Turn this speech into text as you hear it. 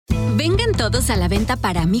Llegan todos a la venta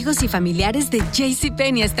para amigos y familiares de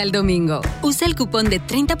JCPenney hasta el domingo. Usa el cupón de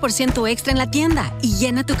 30% extra en la tienda y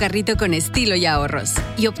llena tu carrito con estilo y ahorros.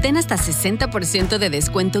 Y obtén hasta 60% de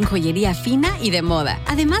descuento en joyería fina y de moda.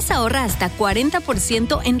 Además, ahorra hasta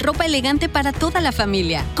 40% en ropa elegante para toda la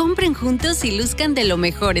familia. Compren juntos y luzcan de lo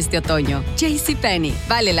mejor este otoño. JCPenney,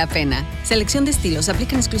 vale la pena. Selección de estilos,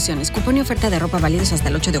 aplican exclusiones. Cupón y oferta de ropa válidos hasta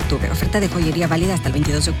el 8 de octubre. Oferta de joyería válida hasta el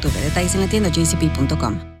 22 de octubre. Detalles en la tienda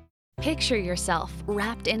jcp.com. Picture yourself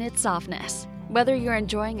wrapped in its softness. Whether you're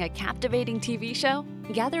enjoying a captivating TV show,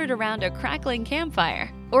 gathered around a crackling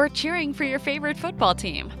campfire, or cheering for your favorite football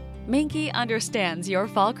team, Minky understands your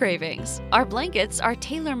fall cravings. Our blankets are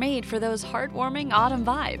tailor-made for those heartwarming autumn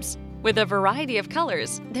vibes. With a variety of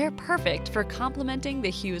colors, they're perfect for complementing the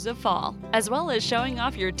hues of fall, as well as showing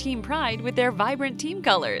off your team pride with their vibrant team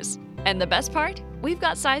colors. And the best part? We've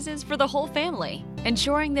got sizes for the whole family,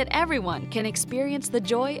 ensuring that everyone can experience the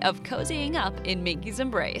joy of cozying up in Minky's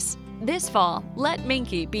embrace. This fall, let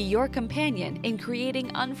Minky be your companion in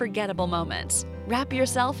creating unforgettable moments. Wrap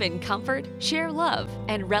yourself in comfort, share love,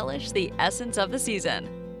 and relish the essence of the season.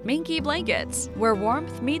 Minky Blankets, where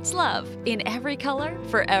warmth meets love in every color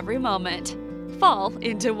for every moment. Fall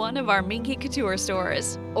into one of our Minky Couture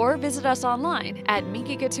stores or visit us online at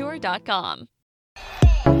minkycouture.com.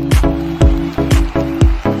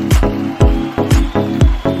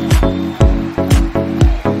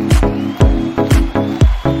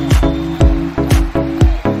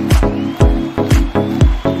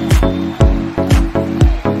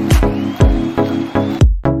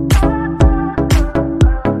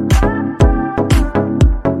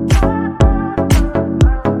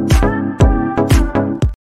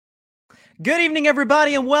 Good evening,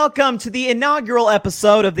 everybody, and welcome to the inaugural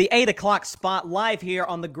episode of the 8 o'clock spot live here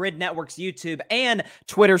on the Gryd Network's YouTube and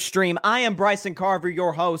Twitter stream. I am Bryson Carver,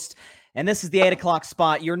 your host, and this is the 8 o'clock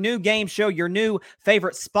spot, your new game show, your new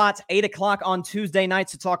favorite spot, 8 o'clock on Tuesday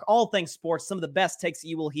nights to talk all things sports, some of the best takes that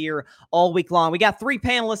you will hear all week long. We got three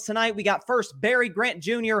panelists tonight. We got first Barry Grant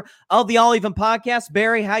Jr. of the All Even Podcast.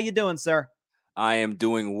 Barry, how you doing, sir? I am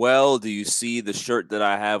doing well. Do you see the shirt that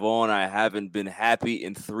I have on? I haven't been happy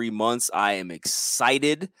in 3 months. I am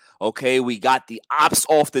excited. Okay, we got the ops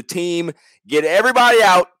off the team. Get everybody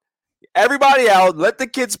out. Everybody out. Let the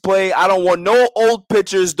kids play. I don't want no old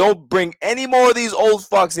pitchers. Don't bring any more of these old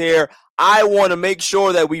fucks here. I want to make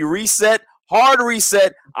sure that we reset. Hard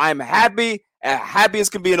reset. I'm happy. Happy as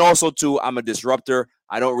can be. And also, too, I'm a disruptor.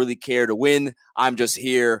 I don't really care to win. I'm just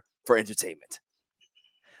here for entertainment.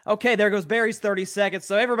 Okay, there goes Barry's 30 seconds.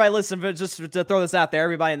 So everybody listen, just to throw this out there,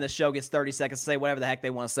 everybody in this show gets 30 seconds to say whatever the heck they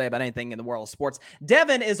want to say about anything in the world of sports.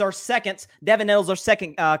 Devin Nettles, our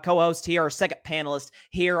second co-host here, our second panelist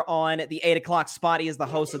here on the 8 o'clock spot. He is the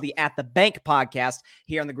host of the At the Bank podcast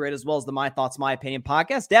here on the Gryd, as well as the My Thoughts, My Opinion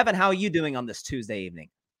podcast. Devin, how are you doing on this Tuesday evening?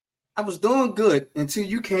 I was doing good until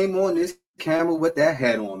you came on this camera with that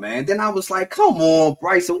hat on, man. Then I was like, come on,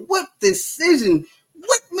 Bryson, what decision?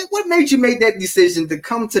 What made you make that decision to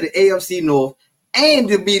come to the AFC North and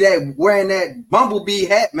to be that wearing that bumblebee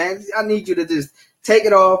hat, man? I need you to just take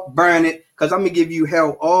it off, burn it, because I'm gonna give you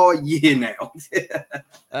hell all year now.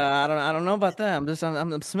 I don't know about that. I'm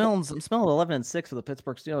smelling 11-6 for the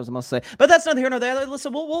Pittsburgh Steelers, I must say. But that's neither here nor there.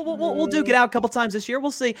 Listen, we'll duke it out a couple times this year.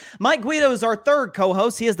 We'll see. Mike Guido is our third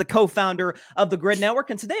co-host. He is the co-founder of the Gryd Network,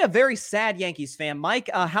 and today a very sad Yankees fan. Mike,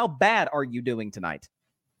 how bad are you doing tonight?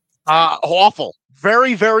 Awful.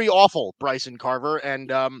 Very, very awful, Bryson Carver.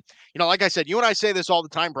 And, like I said, you and I say this all the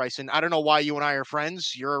time, Bryson. I don't know why you and I are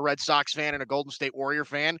friends. You're a Red Sox fan and a Golden State Warrior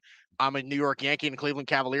fan. I'm a New York Yankee and Cleveland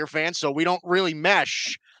Cavalier fan. So we don't really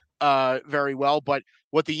mesh very well. But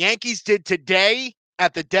what the Yankees did today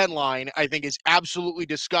at the deadline, I think, is absolutely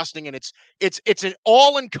disgusting. And it's an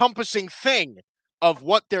all-encompassing thing of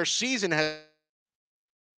what their season has.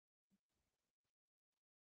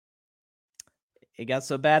 It got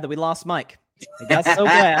so bad that we lost Mike. It got so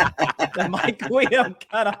bad that Mike Guido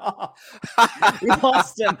cut off. We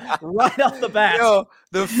lost him right off the bat. Yo,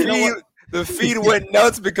 the feed went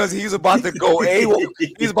nuts because he's about to go AWOL.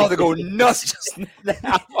 He's about to go nuts just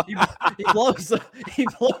now. he blows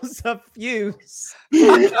a fuse.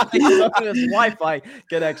 His Wi-Fi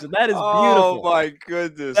connection. That is beautiful. Oh my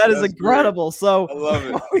goodness, that's incredible. Great. So I love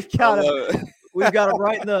it. We've got him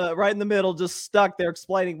right in the middle, just stuck there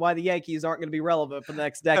explaining why the Yankees aren't going to be relevant for the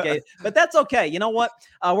next decade. But that's okay. You know what?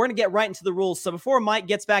 We're going to get right into the rules. So before Mike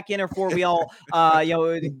gets back in, or before we all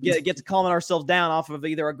get to calming ourselves down off of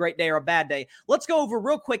either a great day or a bad day, let's go over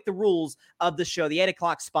real quick the rules of the show, the 8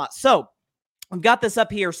 o'clock spot. So we've got this up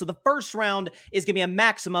here. So the first round is going to be a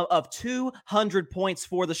maximum of 200 points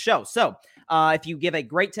for the show. So If you give a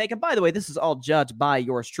great take, and by the way, this is all judged by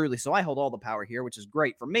yours truly, so I hold all the power here, which is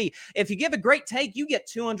great for me. If you give a great take, you get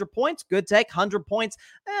 200 points. Good take, 100 points.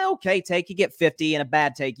 Okay take, you get 50, and a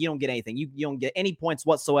bad take, you don't get anything. You don't get any points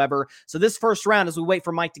whatsoever. So this first round, as we wait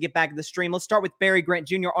for Mike to get back to the stream, let's start with Barry Grant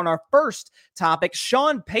Jr. on our first topic.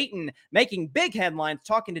 Sean Payton making big headlines,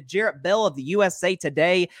 talking to Jarrett Bell of the USA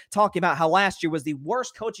Today, talking about how last year was the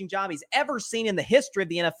worst coaching job he's ever seen in the history of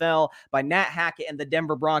the NFL by Nat Hackett and the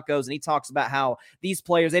Denver Broncos. And he talks about how these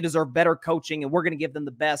players, they deserve better coaching, and we're going to give them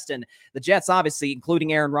the best. And the Jets, obviously,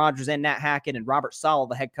 including Aaron Rodgers and Nat Hackett and Robert Saleh,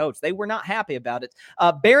 the head coach, they were not happy about it.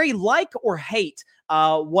 Barry, like or hate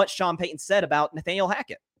what Sean Payton said about Nathaniel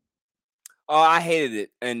Hackett? I hated it,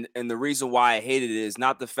 and the reason why I hated it is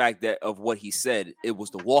not the fact that of what he said. It was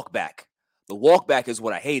the walk back. The walk back is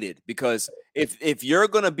what I hated, because if you're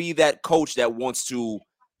gonna be that coach that wants to,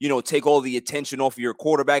 take all the attention off of your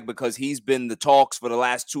quarterback because he's been the talks for the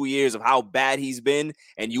last 2 years of how bad he's been,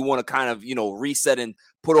 and you want to kind of reset and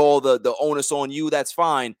put all the onus on you, that's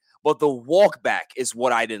fine. But the walk back is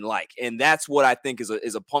what I didn't like. And that's what I think is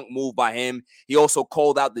a punk move by him. He also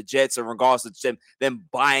called out the Jets in regards to them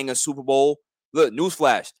buying a Super Bowl. Look,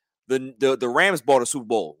 newsflash, the Rams bought a Super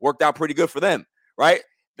Bowl. Worked out pretty good for them, right?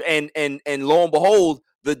 And lo and behold,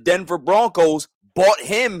 the Denver Broncos bought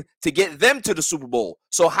him to get them to the Super Bowl.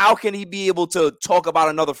 So how can he be able to talk about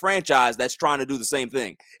another franchise that's trying to do the same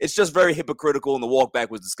thing? It's just very hypocritical, and the walk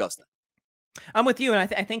back was disgusting. I'm with you,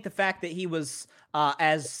 and I think the fact that he was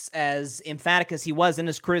as emphatic as he was in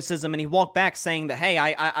his criticism, and he walked back saying that, hey,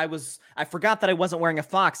 I forgot that I wasn't wearing a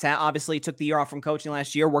Fox hat. Obviously, he took the year off from coaching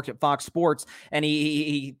last year, worked at Fox Sports, and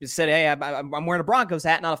he said, hey, I'm wearing a Broncos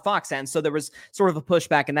hat, not a Fox hat. And so there was sort of a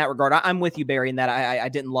pushback in that regard. I'm with you, Barry, in that I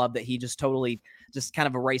didn't love that he just totally just kind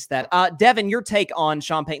of erased that. Devin, your take on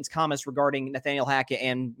Sean Payton's comments regarding Nathaniel Hackett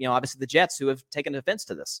and, obviously the Jets, who have taken offense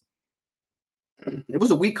to this. It was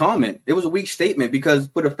a weak comment. It was a weak statement, because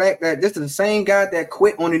for the fact that this is the same guy that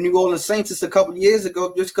quit on the New Orleans Saints just a couple of years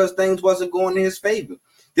ago just because things wasn't going in his favor.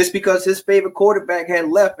 Just because his favorite quarterback had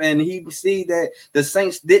left, and he see that the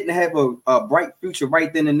Saints didn't have a bright future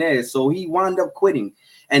right then and there. So he wound up quitting.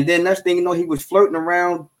 And then next thing you know, he was flirting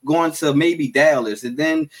around going to maybe Dallas. And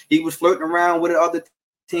then he was flirting around with other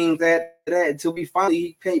teams after that until he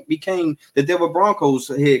finally became the Denver Broncos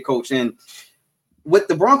head coach. And what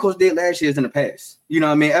the Broncos did last year is in the past.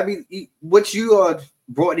 What you are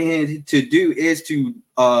brought in to do is to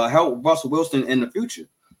help Russell Wilson in the future.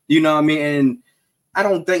 And I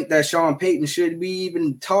don't think that Sean Payton should be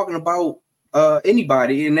even talking about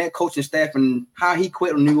anybody in that coaching staff and how he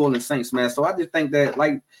quit on New Orleans Saints, man. So I just think that,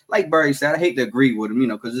 like Barry said, I hate to agree with him,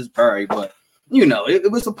 because it's Barry, but it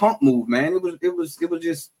was a punk move, man. It was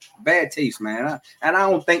just bad taste, man. I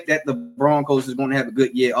don't think that the Broncos is going to have a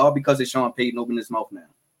good year, all because of Sean Payton opening his mouth now.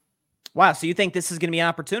 Wow, so you think this is going to be an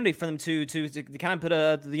opportunity for them to kind of put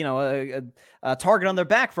a target on their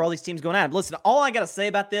back for all these teams going at them? Listen, all I got to say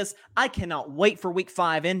about this, I cannot wait for Week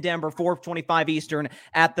 5 in Denver, 4:25 Eastern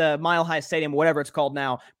at the Mile High Stadium, whatever it's called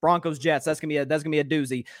now. Broncos Jets, that's gonna be a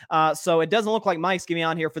doozy. So it doesn't look like Mike's gonna be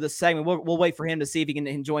on here for this segment. We'll wait for him to see if he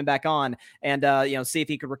can join back on and see if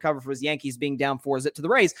he could recover for his Yankees being down 4-0 to the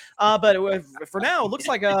Rays. But for now, it looks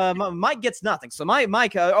like Mike gets nothing. So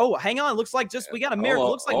Mike, hang on, looks like we got a miracle.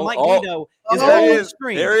 Looks like Mike Guido is back on the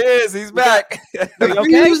screen. There he is. He's back. The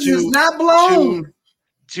fuse is not blown.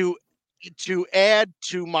 To add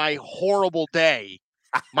to my horrible day,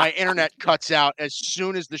 my internet cuts out as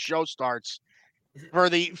soon as the show starts. For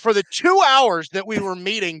the 2 hours that we were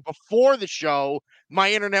meeting before the show,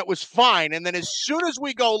 my internet was fine, and then as soon as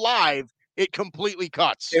we go live, it completely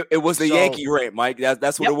cuts. It was the Yankee rant, Mike.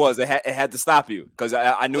 That's what it was. It had to stop you because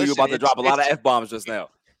I knew you were about to drop a lot of F-bombs just now.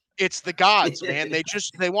 It's the gods, man.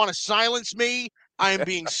 They want to silence me. I am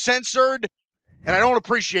being censored, and I don't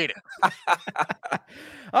appreciate it.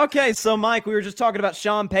 Okay, so Mike, we were just talking about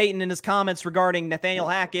Sean Payton and his comments regarding Nathaniel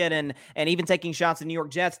Hackett and even taking shots at New York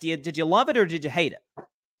Jets. Did you love it or did you hate it?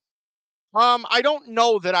 I don't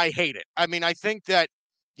know that I hate it. I mean, I think that,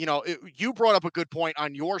 you brought up a good point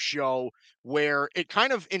on your show where it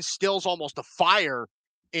kind of instills almost a fire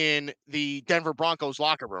in the Denver Broncos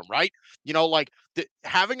locker room, right?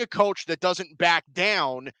 Having a coach that doesn't back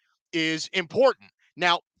down is important.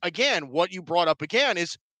 Now, again, what you brought up again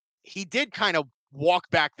is he did kind of walk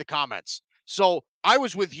back the comments. So I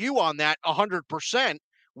was with you on that 100%,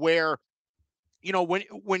 where,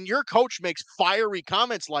 when your coach makes fiery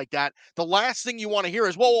comments like that, the last thing you want to hear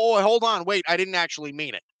is, whoa, hold on, wait, I didn't actually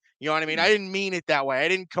mean it. You know what I mean? I didn't mean it that way. I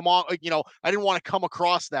didn't I didn't want to come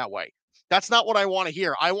across that way. That's not what I want to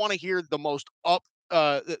hear. I want to hear the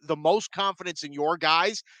most confidence in your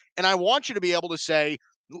guys. And I want you to be able to say,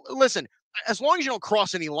 listen, as long as you don't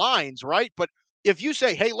cross any lines, right? But if you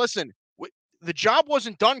say, hey, listen, the job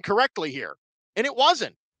wasn't done correctly here, and it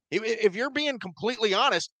wasn't. If you're being completely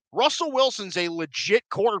honest, Russell Wilson's a legit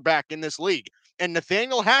quarterback in this league, and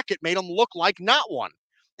Nathaniel Hackett made him look like not one.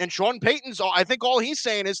 And Sean Payton's, I think all he's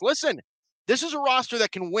saying is, listen, this is a roster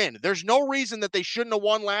that can win. There's no reason that they shouldn't have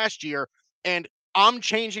won last year, and I'm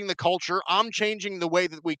changing the culture. I'm changing the way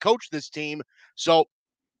that we coach this team. So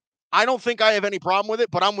I don't think I have any problem with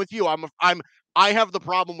it, but I'm with you. I have the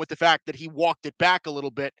problem with the fact that he walked it back a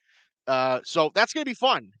little bit. So that's going to be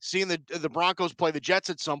fun, seeing the Broncos play the Jets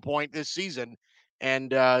at some point this season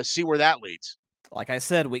and see where that leads. Like I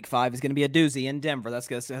said, week 5 is going to be a doozy in Denver. That's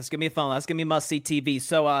going to be fun. That's going to be must-see TV.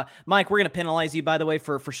 So, Mike, we're going to penalize you, by the way,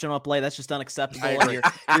 for showing up late. That's just unacceptable.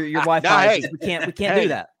 Your Wi-Fi, we can't do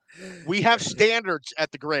that. We have standards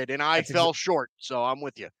at the Gryd, and I fell short, so I'm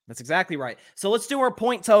with you. That's exactly right. So let's do our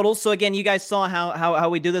point totals. So again, you guys saw how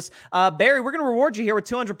we do this. Barry, we're going to reward you here with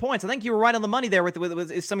 200 points. I think you were right on the money there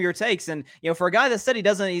with some of your takes. And for a guy that said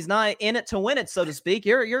he's not in it to win it, so to speak.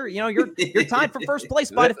 You're tied for first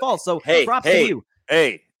place by default. So props to you.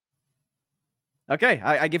 Hey. Okay,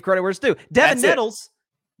 I give credit where it's due. Devin Nettles.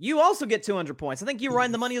 You also get 200 points. I think you were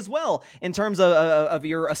in the money as well in terms of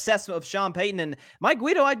your assessment of Sean Payton. And Mike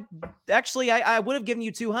Guido, I would have given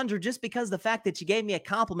you 200 just because the fact that you gave me a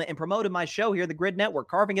compliment and promoted my show here, the Gryd Network,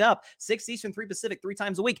 carving it up 6 Eastern, 3 Pacific, 3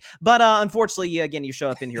 times a week. But unfortunately, you show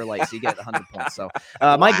up in here late, so you get 100 points. So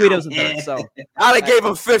Mike Guido's in third. So I'd have gave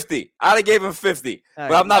him 50.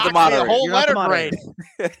 But I'm not the moderator. Whole letter grade.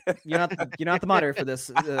 You're not the moderator for this.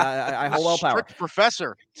 I hold all power. Strict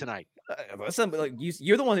professor tonight. Listen,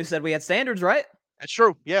 you're the one who said we had standards, right? That's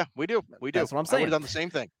true. Yeah, we do. That's what I'm saying. I would have done the same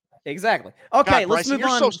thing. Exactly. Okay, God, let's Bryson,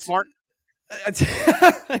 move on. You're so smart.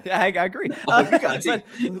 I agree. Listen,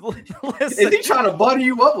 is he trying to butter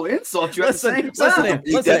you up or insult you at the same time?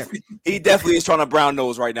 He definitely is trying to brown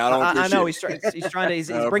nose right now. I know he's trying to. He's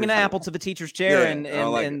bringing an apple to the teacher's chair, and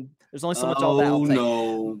there's only so much all that will take.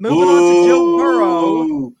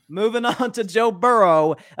 No. Moving on to Joe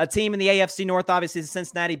Burrow, a team in the AFC North, obviously the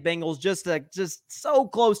Cincinnati Bengals, just so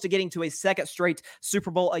close to getting to a second straight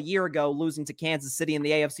Super Bowl a year ago, losing to Kansas City in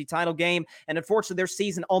the AFC title game. And unfortunately, their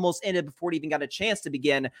season almost ended before it even got a chance to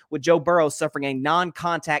begin, with Joe Burrow suffering a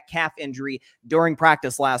non-contact calf injury during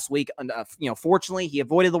practice last week. Fortunately, he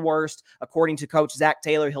avoided the worst. According to Coach Zach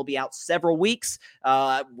Taylor, he'll be out several weeks.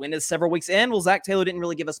 When does several weeks end? Well, Zach Taylor didn't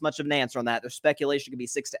really give us much of an answer on that. There's speculation could be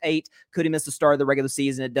 6 to 8. Could he miss the start of the regular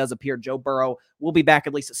season? It does appear Joe Burrow will be back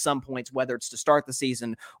at least at some points, whether it's to start the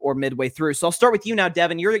season or midway through. So I'll start with you now,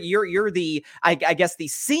 Devin. You're the I guess the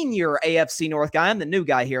senior AFC North guy. I'm the new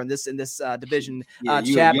guy here in this division. You're a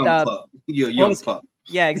young pup.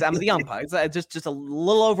 Yeah, exactly. I'm the young pup. It's just a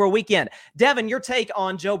little over a weekend. Devin, your take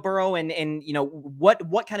on Joe Burrow and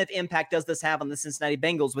what kind of impact does this have on the Cincinnati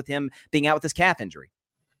Bengals with him being out with his calf injury?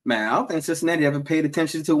 Man, I don't think Cincinnati ever paid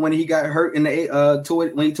attention to when he got hurt in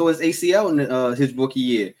the when he tore his ACL in his rookie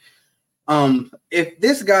year. If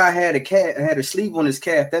this guy had a sleeve on his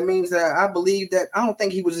calf, that means that I believe that I don't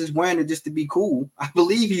think he was just wearing it just to be cool. I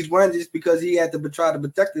believe he's wearing it just because he had to try to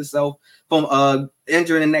protect himself from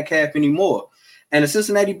injuring that calf anymore. And the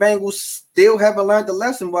Cincinnati Bengals still haven't learned the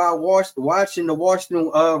lesson while watching the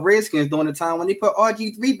Washington Redskins during the time when they put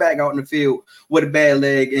RG3 back out in the field with a bad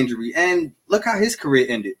leg injury. And look how his career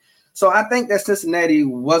ended. So I think that Cincinnati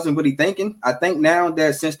wasn't really thinking. I think now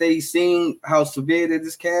that since they've seen how severe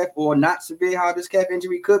this calf or not severe how this calf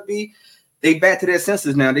injury could be, they back to their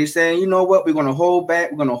senses now. They're saying, you know what, we're going to hold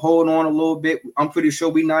back. We're going to hold on a little bit. I'm pretty sure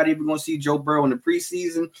we're not even going to see Joe Burrow in the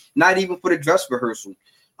preseason, not even for the dress rehearsal.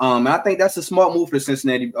 And I think that's a smart move for the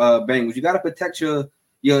Cincinnati Bengals. You got to protect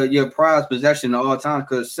your prized possession at all times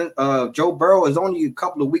because Joe Burrow is only a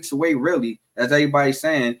couple of weeks away, really, as everybody's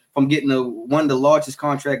saying, from getting one of the largest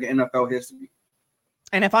contracts in NFL history.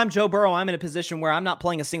 And if I'm Joe Burrow, I'm in a position where I'm not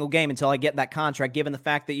playing a single game until I get that contract, given the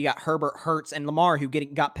fact that you got Herbert, Hurts, and Lamar who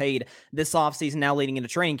got paid this offseason, now leading into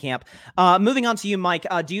training camp. Moving on to you, Mike,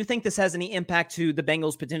 do you think this has any impact to the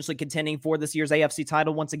Bengals potentially contending for this year's AFC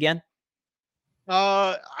title once again?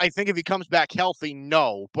 I think if he comes back healthy,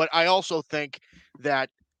 no. But I also think that,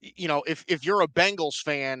 if you're a Bengals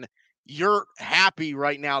fan, you're happy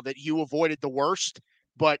right now that you avoided the worst,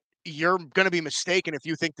 but you're going to be mistaken if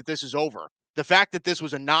you think that this is over. The fact that this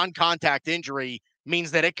was a non-contact injury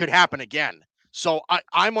means that it could happen again. So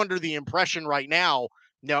I'm under the impression right now,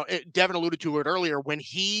 Devin alluded to it earlier, when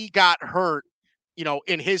he got hurt,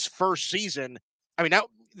 in his first season, I mean,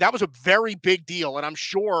 that was a very big deal. And I'm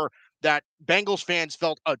sure that Bengals fans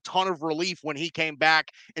felt a ton of relief when he came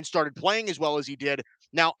back and started playing as well as he did.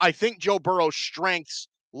 Now, I think Joe Burrow's strengths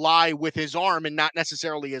lie with his arm and not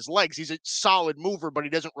necessarily his legs. He's a solid mover, but he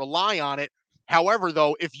doesn't rely on it. However,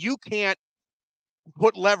 though, if you can't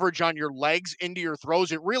put leverage on your legs into your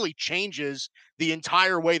throws, it really changes the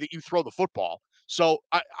entire way that you throw the football. So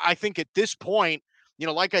I think at this point,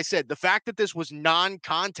 like I said, the fact that this was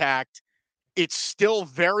non-contact, it's still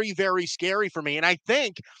very, very scary for me. And I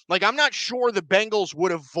think, I'm not sure the Bengals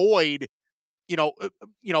would avoid,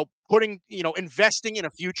 putting, investing in a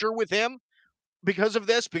future with him because of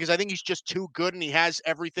this, because I think he's just too good and he has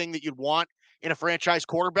everything that you'd want in a franchise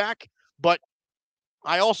quarterback. But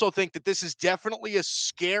I also think that this is definitely a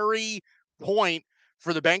scary point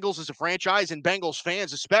for the Bengals as a franchise and Bengals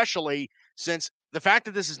fans, especially since the fact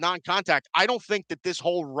that this is non-contact, I don't think that this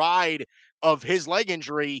whole ride of his leg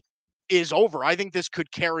injury is over. I think this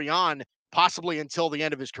could carry on possibly until the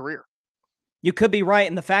end of his career. You could be right.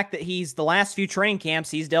 And the fact that the last few training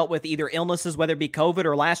camps, he's dealt with either illnesses, whether it be COVID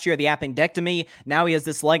or last year, the appendectomy. Now he has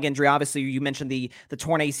this leg injury. Obviously, you mentioned the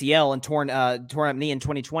torn ACL and torn up knee in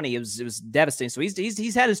 2020. It was devastating. So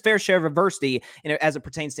he's had his fair share of adversity as it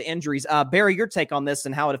pertains to injuries. Barry, your take on this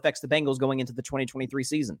and how it affects the Bengals going into the 2023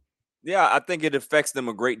 season. Yeah, I think it affects them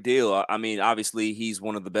a great deal. I mean, obviously, he's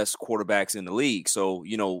one of the best quarterbacks in the league. So,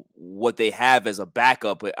 what they have as a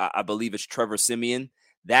backup, I believe it's Trevor Siemian.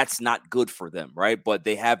 That's not good for them, right? But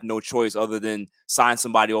they have no choice other than sign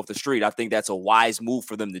somebody off the street. I think that's a wise move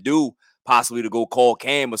for them to do, possibly to go call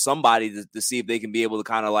Cam or somebody to see if they can be able to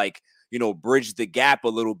kind of bridge the gap a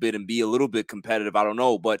little bit and be a little bit competitive. I don't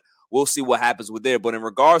know, but we'll see what happens with there. But in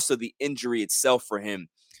regards to the injury itself for him,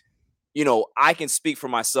 I can speak for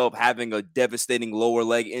myself having a devastating lower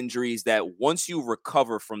leg injuries that once you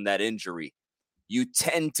recover from that injury, you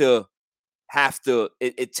tend to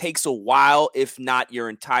it takes a while, if not your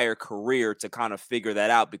entire career, to kind of figure that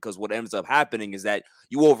out, because what ends up happening is that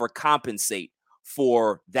you overcompensate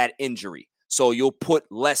for that injury. So you'll put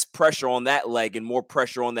less pressure on that leg and more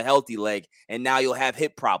pressure on the healthy leg. And now you'll have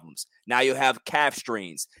hip problems. Now you'll have calf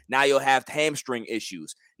strains. Now you'll have hamstring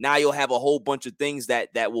issues. Now you'll have a whole bunch of things that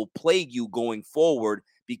will plague you going forward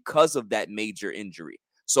because of that major injury.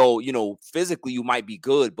 So, physically you might be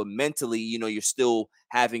good, but mentally, you're still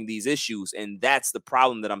having these issues. And that's the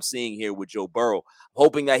problem that I'm seeing here with Joe Burrow,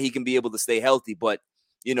 hoping that he can be able to stay healthy. But,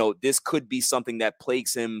 this could be something that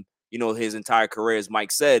plagues him, his entire career, as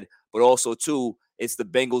Mike said. But also, too, it's the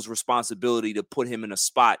Bengals' responsibility to put him in a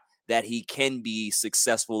spot that he can be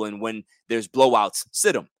successful. And when there's blowouts,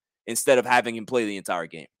 sit him instead of having him play the entire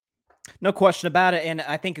game. No question about it. And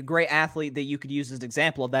I think a great athlete that you could use as an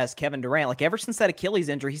example of that is Kevin Durant. Ever since that Achilles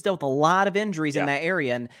injury, he's dealt with a lot of injuries in that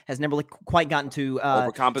area and has never really quite gotten to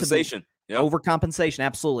overcompensation. Yep. Overcompensation,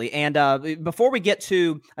 absolutely. And before we get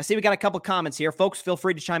to, I see we got a couple of comments here. Folks, feel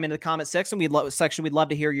free to chime into the comment section. We'd love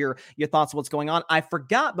to hear your thoughts on what's going on. I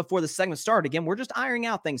forgot before the segment started. Again, we're just ironing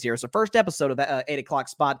out things here. So first episode of the 8 o'clock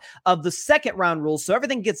spot of the second round rules. So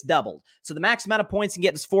everything gets doubled. So the max amount of points you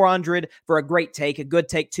get is 400 for a great take. A good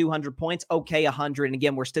take, 200 points. Okay, 100. And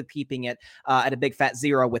again, we're still keeping it at a big fat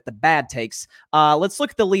 0 with the bad takes. Let's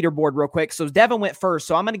look at the leaderboard real quick. So Devin went first.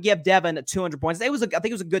 So I'm going to give Devin 200 points. I think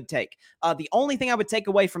it was a good take. The only thing I would take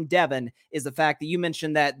away from Devin is the fact that you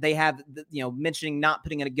mentioned that they have, mentioning not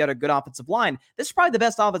putting in a good offensive line. This is probably the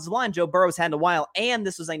best offensive line Joe Burrow's had in a while, and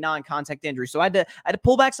this was a non-contact injury. So I had to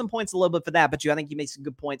pull back some points a little bit for that, but I think you made some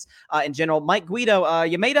good points in general. Mike Guido,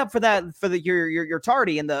 you made up for that your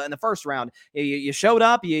tardy in the first round. You showed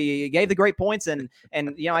up, you gave the great points, and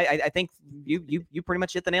I think you pretty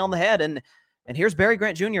much hit the nail on the head. And here's Barry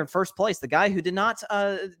Grant Jr. in first place. The guy who did not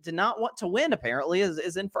want to win, apparently,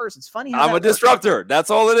 is in first. It's funny. I'm a disruptor.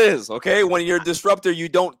 That's all it is. Okay. When you're a disruptor, you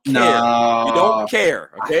don't care. No, you don't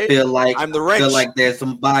care. Okay. I feel like I'm the wrench. I feel like there's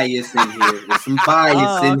some bias in here. There's some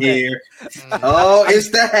bias in here. Oh,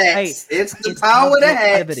 it's the hacks. It's the power of the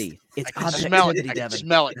hacks. It's objectivity, Devin.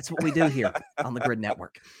 Smell it. That's what we do here on the Gryd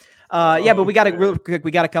Network. But we got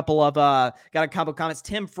a couple of comments.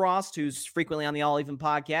 Tim Frost, who's frequently on the All Even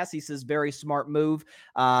podcast, he says very smart move.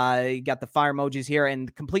 You got the fire emojis here,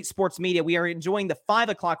 and Complete Sports Media. We are enjoying the 5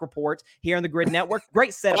 o'clock report here on the Gryd Network.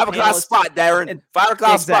 Great set. 5 o'clock spot, Darren. 5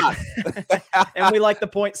 o'clock spot. And we like the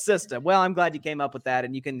point system. Well, I'm glad you came up with that,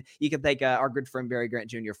 and you can thank our good friend Barry Grant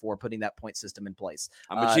Jr. for putting that point system in place.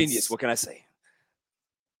 I'm a genius. What can I say?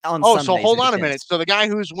 So hold on a minute. So the guy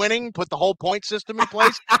who's winning put the whole point system in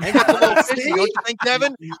place and gets a little fishy, don't you think,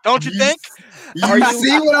 Devin? Don't you think? You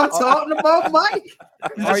see what I'm talking about, Mike?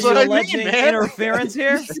 Are you alleging interference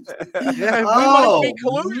here? Yeah,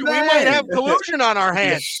 we might have collusion on our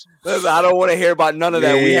hands. Listen, I don't want to hear about none of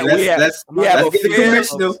that. Let's get the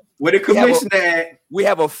commissioner. Where the commissioner at? We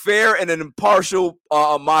have a fair and an impartial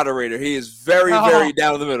moderator. He is very, very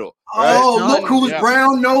down the middle. Oh, Right? look who's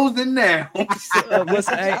brown nosing now.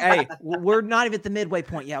 Listen, hey, we're not even at the midway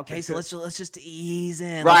point yet. Okay, so let's just ease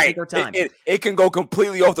in. Let's Right. take our time. It can go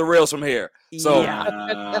completely off the rails from here. So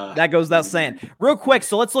that goes without saying. Real quick,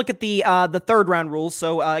 so let's look at the third round rules.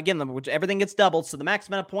 So again, everything gets doubled. So the max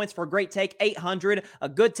amount of points for a great take 800, a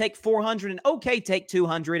good take 400, an okay take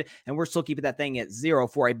 200, and we're still keeping that thing at 0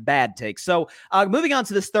 for a bad take. So moving on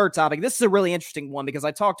to this third topic, this is a really interesting one because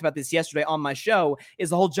I talked about this yesterday on my show. Is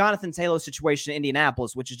the whole Jonathan Taylor situation in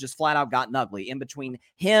Indianapolis, which has just flat out gotten ugly. In between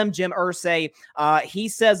him, Jim Irsay, he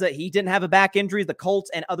says that he didn't have a back injury. The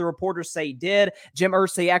Colts and other reporters say he did. Jim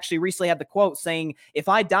Irsay actually recently had the quote saying, "If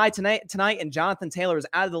I die tonight and Jonathan Taylor is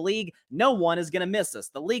out of the league, no one is going to miss us."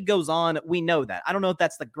 The league goes on. We know that. I don't know if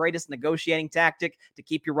that's the greatest negotiating tactic to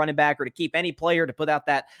keep your running back or to keep any player to put out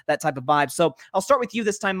that type of vibe. So I'll start with you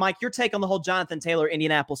this time, Mike. Your take on the whole Jonathan Taylor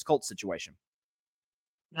Indianapolis Colts situation.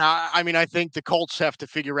 I mean, I think the Colts have to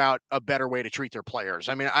figure out a better way to treat their players.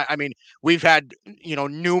 I mean, we've had,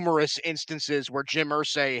 numerous instances where Jim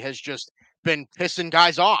Irsay has just been pissing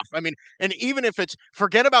guys off. I mean, and even if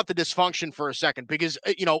forget about the dysfunction for a second, because,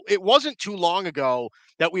 it wasn't too long ago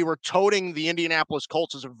that we were toting the Indianapolis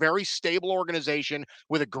Colts as a very stable organization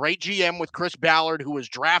with a great GM with Chris Ballard, who was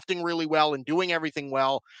drafting really well and doing everything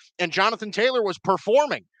well. And Jonathan Taylor was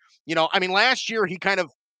performing. Last year he kind of,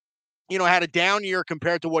 had a down year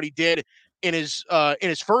compared to what he did in his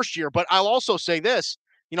first year. But I'll also say this,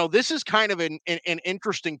 this is kind of an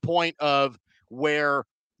interesting point of where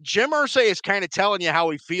Jim Irsay is kind of telling you how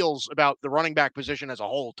he feels about the running back position as a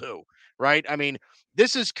whole too, right? I mean,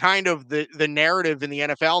 this is kind of the narrative in the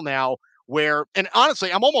NFL now where, and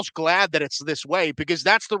honestly, I'm almost glad that it's this way because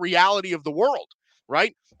that's the reality of the world,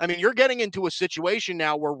 right? I mean, you're getting into a situation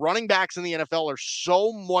now where running backs in the NFL are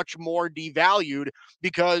so much more devalued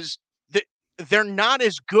because they're not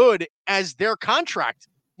as good as their contract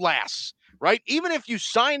lasts, right? Even if you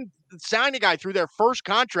sign a guy through their first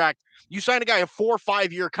contract, you sign a guy a 4 or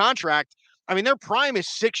 5 year contract. I mean, their prime is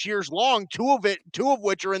 6 years long, two of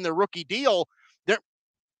which are in the rookie deal.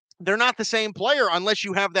 They're not the same player unless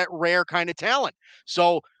you have that rare kind of talent.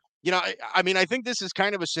 So, I think this is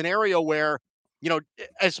kind of a scenario where,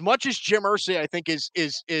 as much as Jim Irsay, I think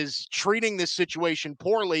is treating this situation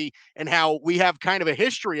poorly and how we have kind of a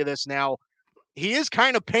history of this now, he is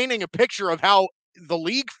kind of painting a picture of how the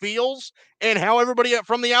league feels and how everybody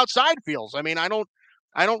from the outside feels. I mean, I don't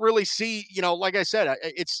really see, like I said,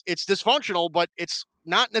 it's dysfunctional, but it's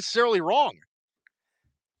not necessarily wrong.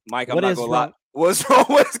 Mike, I'm not gonna lie. What's wrong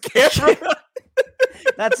with camera?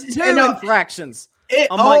 That's 2 infractions. It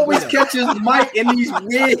always catches Mike in these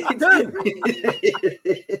weird.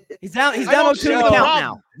 He's down on 2 count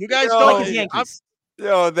now. You guys don't. Yankees.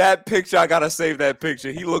 Yo, that picture, I gotta save that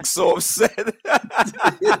picture. He looks so upset.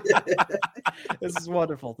 This is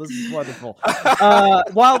wonderful.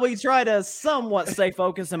 While we try to somewhat stay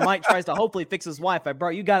focused and Mike tries to hopefully fix his Wi-Fi, bro,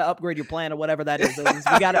 you got to upgrade your plan or whatever that is.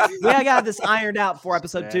 We got this ironed out for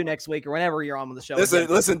episode 2 next week or whenever you're on with the show.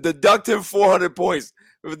 Listen, deduct him 400 points.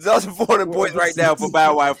 Deduct him 400 points right now for bad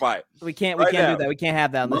Wi-Fi. We can't do that. We can't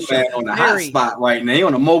have that on the show. On the hotspot right now.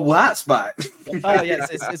 On a mobile hotspot. Oh yes,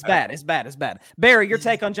 it's bad. It's bad. Barry, your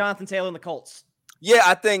take on Jonathan Taylor and the Colts? Yeah,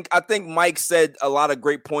 I think Mike said a lot of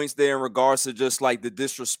great points there in regards to just like the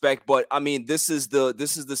disrespect. But I mean, this is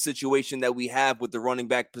the situation that we have with the running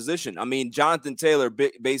back position. I mean, Jonathan Taylor,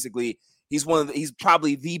 basically, he's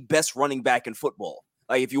probably the best running back in football.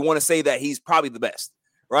 Like, if you want to say that, he's probably the best,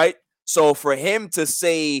 right? So for him to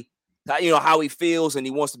say, how he feels and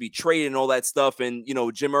he wants to be traded and all that stuff, and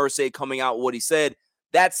Jim Irsay coming out with what he said,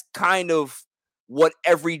 that's kind of what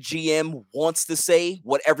every GM wants to say,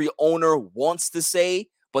 what every owner wants to say,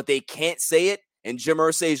 but they can't say it. And Jim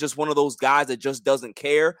Irsay is just one of those guys that just doesn't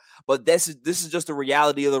care. But this is just the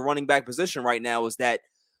reality of the running back position right now, is that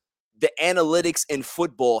the analytics in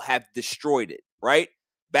football have destroyed it, right?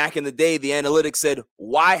 Back in the day, the analytics said,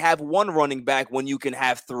 why have one running back when you can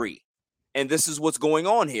have 3? And this is what's going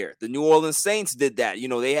on here. The New Orleans Saints did that.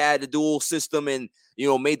 They had a dual system and,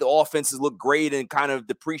 made the offenses look great and kind of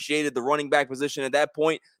depreciated the running back position at that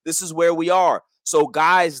point. This is where we are. So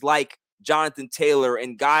guys like Jonathan Taylor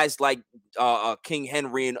and guys like King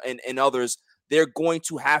Henry and others, they're going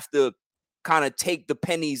to have to kind of take the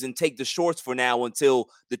pennies and take the shorts for now until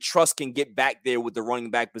the trust can get back there with the running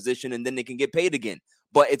back position, and then they can get paid again.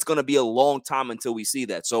 But it's going to be a long time until we see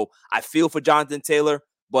that. So I feel for Jonathan Taylor,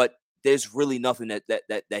 but there's really nothing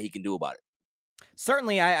that he can do about it.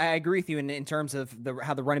 Certainly, I agree with you in terms of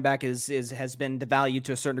how the running back has been devalued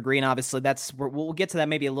to a certain degree, and obviously we'll get to that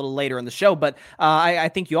maybe a little later in the show. But I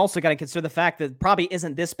think you also got to consider the fact that it probably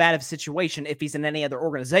isn't this bad of a situation if he's in any other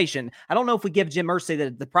organization. I don't know if we give Jim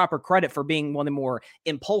Irsay the proper credit for being one of the more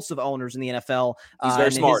impulsive owners in the NFL. He's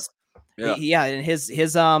very smart. And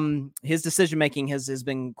his decision making has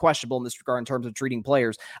been questionable in this regard in terms of treating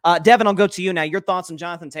players. Devin, I'll go to you now. Your thoughts on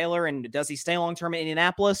Jonathan Taylor, and does he stay long term in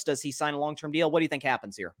Indianapolis? Does he sign a long term deal? What do you think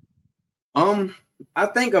happens here? I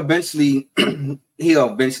think eventually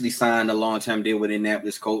he'll sign a long term deal with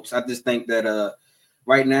Indianapolis Colts. I just think that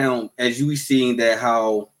right now, as you seeing that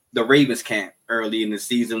how the Ravens camp early in the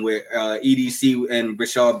season where EDC and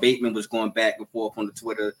Rashad Bateman was going back and forth on the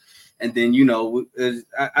Twitter. And then,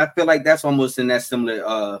 I feel like that's almost in that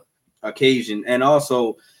similar occasion. And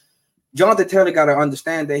also, Jonathan Taylor got to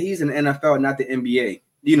understand that he's in the NFL, not the NBA.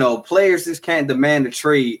 Players just can't demand a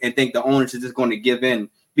trade and think the owners are just going to give in,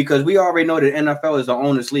 because we already know that NFL is an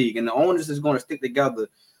owners league, and the owners is going to stick together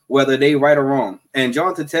whether they right or wrong. And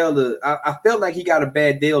Jonathan Taylor, I feel like he got a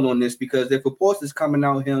bad deal on this, because if reports is coming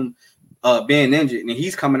out him being injured, and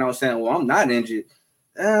he's coming out saying, well, I'm not injured,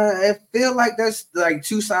 I feel like that's like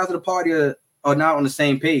two sides of the party are not on the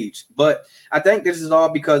same page. But I think this is all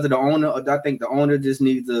because of the owner. I think the owner just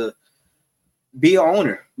needs to be an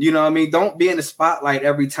owner. You know what I mean? Don't be in the spotlight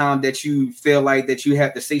every time that you feel like that you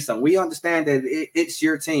have to say something. We understand that it's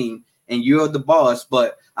your team and you're the boss,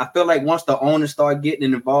 but I feel like once the owners start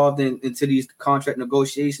getting involved into these contract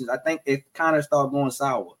negotiations, I think it kind of start going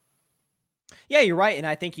sour. Yeah, you're right, and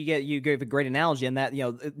I think you gave a great analogy in that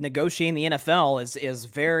negotiating the NFL is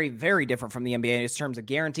very, very different from the NBA in terms of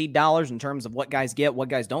guaranteed dollars, in terms of what guys get, what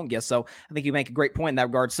guys don't get. So I think you make a great point in that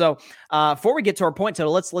regard. So before we get to our point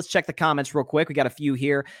total, let's check the comments real quick. We got a few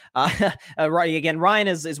here. Right again, Ryan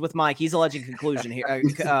is with Mike. He's alleging conclusion here.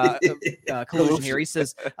 Collusion here. He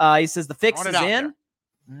says the fix is in.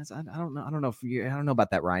 I don't know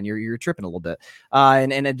about that, Ryan. You're tripping a little bit.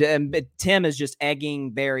 And Tim is just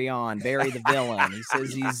egging Barry on. Barry the villain. He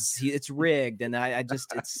says it's rigged, and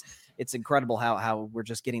it's incredible how we're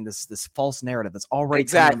just getting this false narrative that's already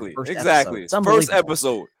exactly. First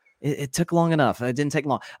episode. It took long enough. It didn't take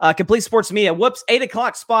long. Complete Sports Media. Whoops. 8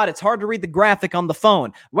 o'clock spot. It's hard to read the graphic on the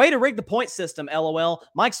phone. Way to rig the point system, LOL.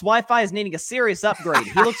 Mike's Wi-Fi is needing a serious upgrade.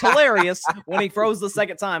 He looks hilarious when he froze the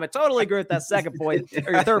second time. I totally agree with that second point,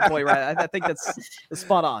 or your third point, right? I think that's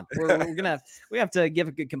spot on. We have to give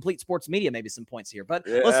a good Complete Sports Media maybe some points here. But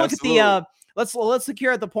let's look absolutely. At the let's look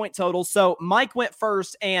here at the point total. So Mike went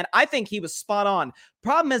first, and I think he was spot on.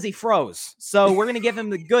 Problem is he froze, so we're going to give him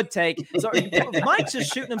the good take. So Mike's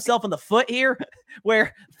just shooting himself in the foot here,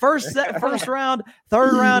 where first round,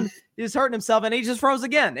 third round, he's hurting himself, and he just froze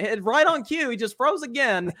again. Right on cue, he just froze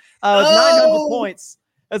again. 900 points.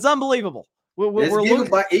 It's unbelievable.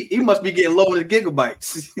 He must be getting low in the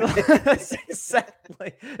gigabytes.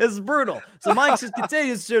 Exactly. It's brutal. So Mike just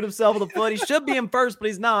continues to shoot himself in the foot. He should be in first, but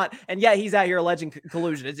he's not. And yet he's out here alleging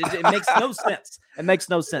collusion. It makes no sense. It makes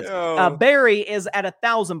no sense. Barry is at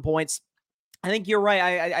 1,000 points. I think you're right.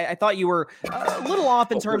 I thought you were a little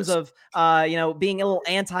off in terms of, being a little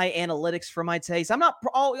anti-analytics for my taste. I'm not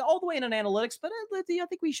all the way in on analytics, but I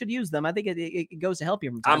think we should use them. I think it goes to help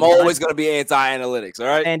you. I'm always going to be anti-analytics, all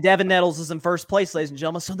right? And Devin Nettles is in first place, ladies and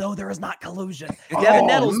gentlemen. So no, there is not collusion. Devin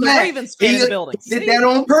Nettles, the Ravens fan in the building. Did that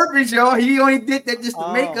on purpose, y'all. He only did that just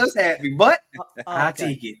to make us happy, but I'll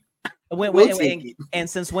take it. And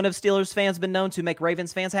since when have Steelers fans been known to make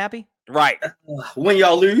Ravens fans happy? Right. When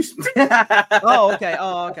y'all lose. Okay.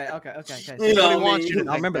 Nobody wants you to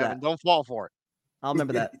I'll remember Devin. that. Don't fall for it. I'll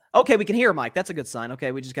remember that. Okay, we can hear Mike. That's a good sign.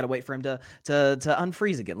 Okay, we just got to wait for him to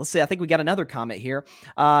unfreeze again. Let's see. I think we got another comment here.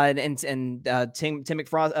 Tim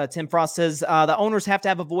Frost says the owners have to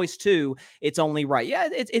have a voice too. It's only right. Yeah,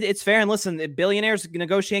 it's fair. And listen, billionaires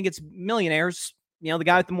negotiating against millionaires. The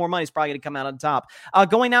guy with the more money is probably going to come out on top.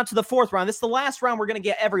 Going out to the fourth round. This is the last round. We're going to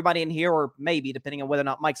get everybody in here, or maybe depending on whether or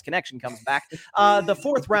not Mike's connection comes back. The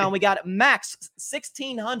fourth round, we got max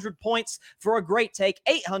 1,600 points for a great take,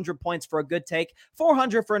 800 points for a good take,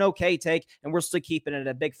 400 for an okay take, and we're still keeping it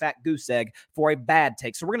a big fat goose egg for a bad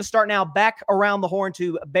take. So we're going to start now back around the horn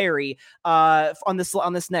to Barry on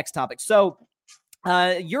this next topic. So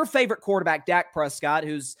your favorite quarterback, Dak Prescott,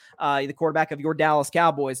 who's the quarterback of your Dallas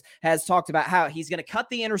Cowboys, has talked about how he's going to cut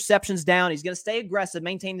the interceptions down. He's going to stay aggressive,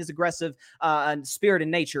 maintain his aggressive spirit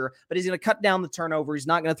and nature, but he's going to cut down the turnover. He's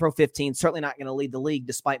not going to throw 15, certainly not going to lead the league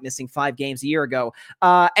despite missing 5 games a year ago.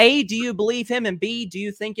 A, do you believe him? And B, do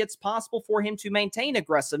you think it's possible for him to maintain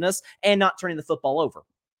aggressiveness and not turning the football over?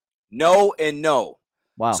 No and no.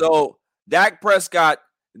 Wow. So Dak Prescott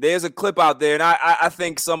There's a clip out there, and I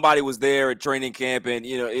think somebody was there at training camp, and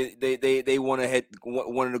they wanted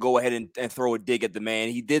to go ahead and throw a dig at the man.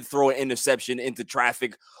 He did throw an interception into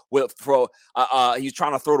traffic he's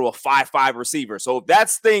trying to throw to a 5-5 receiver. So if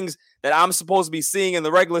that's things that I'm supposed to be seeing in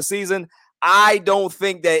the regular season, I don't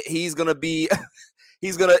think that he's gonna be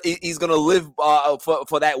he's gonna live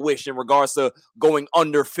for that wish in regards to going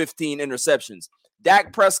under 15 interceptions.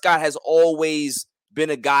 Dak Prescott has always been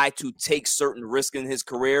a guy to take certain risks in his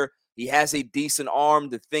career. He has a decent arm.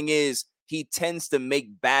 The thing is, he tends to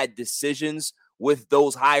make bad decisions with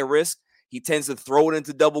those high risks. He tends to throw it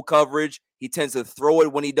into double coverage. He tends to throw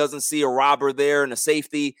it when he doesn't see a robber there and a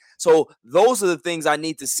safety. So those are the things I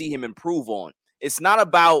need to see him improve on. It's not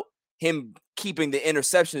about him keeping the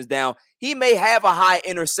interceptions down. He may have a high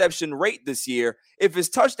interception rate this year. If his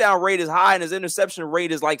touchdown rate is high and his interception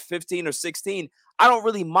rate is like 15 or 16, I don't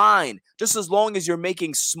really mind, just as long as you're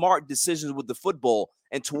making smart decisions with the football.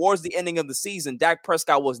 And towards the ending of the season, Dak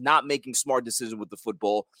Prescott was not making smart decisions with the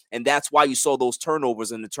football, and that's why you saw those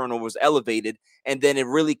turnovers, and the turnovers elevated, and then it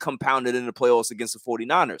really compounded in the playoffs against the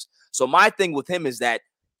 49ers. So my thing with him is that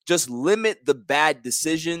just limit the bad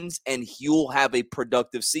decisions, and you'll have a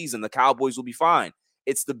productive season. The Cowboys will be fine.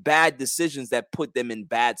 It's the bad decisions that put them in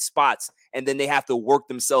bad spots, and then they have to work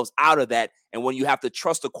themselves out of that. And when you have to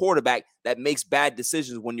trust a quarterback that makes bad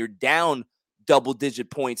decisions when you're down double-digit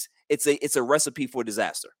points, it's a recipe for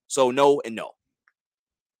disaster. So no and no.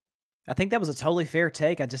 I think that was a totally fair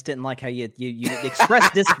take. I just didn't like how you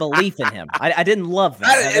expressed disbelief in him. I didn't love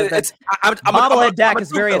that. Bobblehead Dak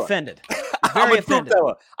is very offended. Very offended.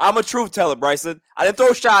 I'm a truth teller, Bryson. I didn't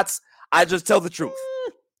throw shots. I just tell the truth.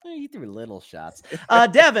 You threw little shots.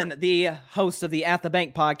 Devin, the host of the At the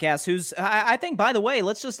Bank podcast, who's I think, by the way,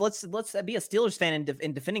 let's be a Steelers fan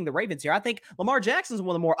in defending the Ravens here. I think Lamar Jackson is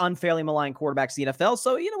one of the more unfairly maligned quarterbacks in the NFL.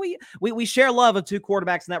 So we share love of two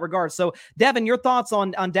quarterbacks in that regard. So Devin, your thoughts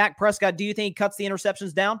on Dak Prescott? Do you think he cuts the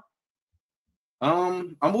interceptions down?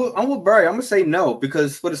 I'm with Barry. I'm gonna say no,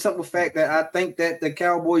 because for the simple fact that I think that the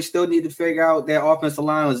Cowboys still need to figure out their offensive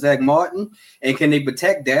line with Zach Martin, and can they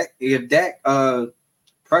protect Dak? If Dak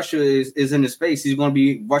pressure is in the space, he's going to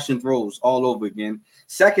be rushing throws all over again.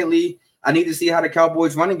 Secondly, I need to see how the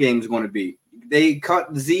Cowboys running game is going to be. They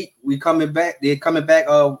cut Zeke. They're coming back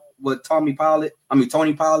with Tony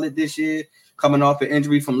Pollard this year, coming off an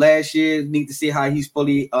injury from last year. Need to see how he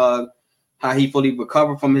fully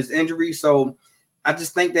recovered from his injury. So I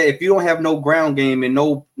just think that if you don't have no ground game and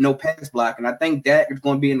no pass blocking, I think Dak is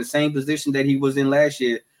going to be in the same position that he was in last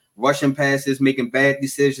year, rushing passes, making bad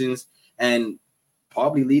decisions, and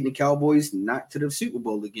probably leading the Cowboys not to the Super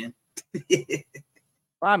Bowl again.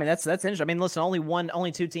 Well, I mean, that's interesting. I mean, listen,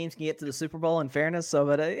 only two teams can get to the Super Bowl in fairness. So,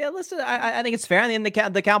 but listen, I think it's fair. And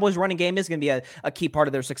the Cowboys running game is going to be a key part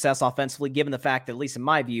of their success offensively, given the fact that, at least in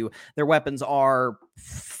my view, their weapons are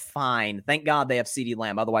fine. Thank God they have CeeDee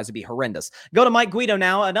Lamb. Otherwise, it'd be horrendous. Go to Mike Guido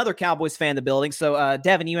now, another Cowboys fan in the building. So,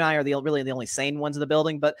 Devin, you and I are really the only sane ones in the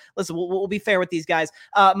building. But listen, we'll be fair with these guys.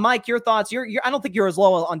 Mike, your thoughts? I don't think you're as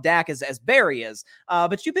low on Dak as Barry is,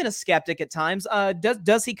 but you've been a skeptic at times.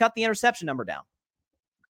 Does he cut the interception number down?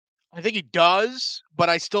 I think he does, but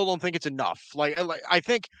I still don't think it's enough. I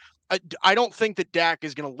don't think that Dak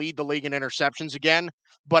is going to lead the league in interceptions again,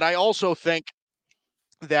 but I also think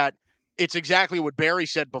that it's exactly what Barry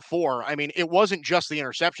said before. I mean, it wasn't just the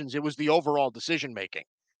interceptions, it was the overall decision making,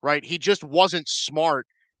 right? He just wasn't smart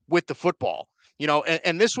with the football,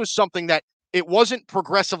 and this was something that it wasn't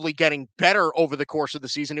progressively getting better over the course of the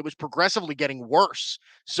season. It was progressively getting worse.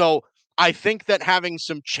 So I think that having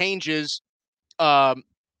some changes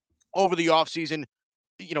over the offseason,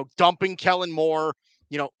 dumping Kellen Moore,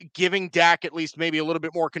 giving Dak at least maybe a little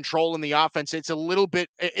bit more control in the offense. It's a little bit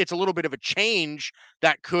of a change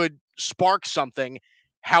that could spark something.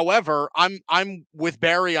 However, I'm with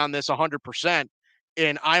Barry on this 100%,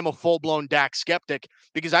 and I'm a full-blown Dak skeptic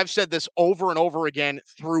because I've said this over and over again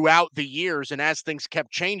throughout the years, and as things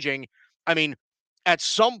kept changing, I mean, at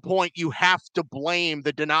some point you have to blame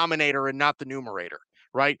the denominator and not the numerator,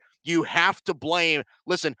 right? You have to blame.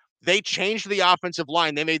 Listen, they changed the offensive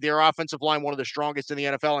line. They made their offensive line one of the strongest in the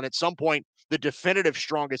NFL, and at some point, the definitive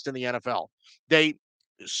strongest in the NFL. They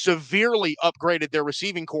severely upgraded their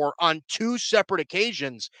receiving core on two separate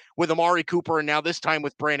occasions with Amari Cooper and now this time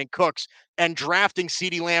with Brandon Cooks, and drafting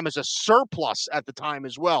CeeDee Lamb as a surplus at the time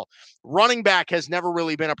as well. Running back has never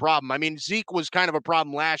really been a problem. I mean, Zeke was kind of a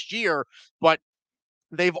problem last year, but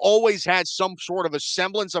they've always had some sort of a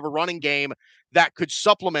semblance of a running game that could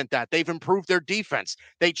supplement that. They've improved their defense.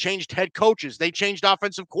 They changed head coaches. They changed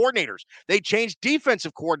offensive coordinators. They changed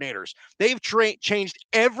defensive coordinators. They've changed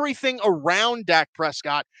everything around Dak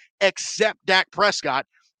Prescott except Dak Prescott.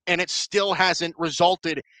 and it still hasn't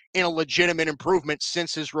resulted in a legitimate improvement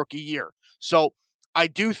since his rookie year. So I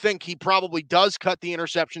do think he probably does cut the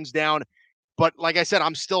interceptions down, but like I said,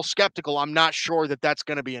 I'm still skeptical. I'm not sure that that's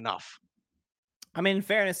going to be enough. I mean, in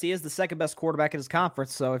fairness, he is the second best quarterback in his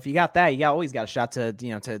conference. So if you got that, you always got a shot to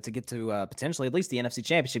get to potentially at least the NFC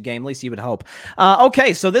Championship game. At least you would hope.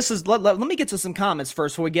 Okay, so this is let me get to some comments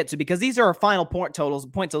first before we get to, because these are our final point totals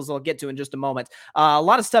I'll get to in just a moment. A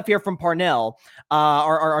lot of stuff here from Parnell,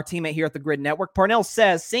 our teammate here at the Gryd Network. Parnell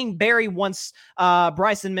says, seeing Barry once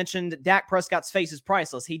Bryson mentioned Dak Prescott's face is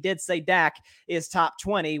priceless. He did say Dak is top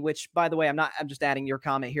 20, which, by the way, I'm just adding your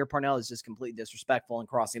comment here. Parnell is just completely disrespectful and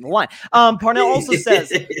crossing the line. Parnell also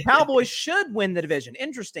says Cowboys should win the division.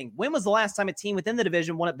 Interesting. When was the last time a team within the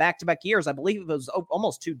division won it back-to-back years? I believe it was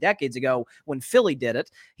almost 2 decades ago when Philly did it.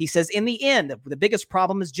 He says, in the end, the biggest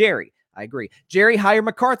problem is Jerry. I agree. Jerry hired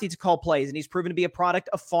McCarthy to call plays, and he's proven to be a product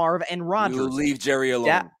of Favre and Rodgers. You leave Jerry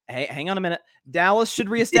alone. Hey, hang on a minute. Dallas should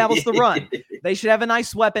reestablish the run. They should have a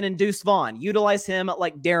nice weapon in Deuce Vaughn. Utilize him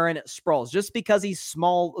like Darren Sproles. Just because he's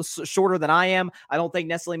shorter than I am, I don't think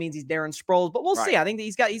necessarily means he's Darren Sproles, but we'll see. I think that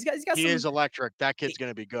he's got He is electric. That kid's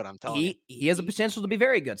going to be good, I'm telling you. He has a potential to be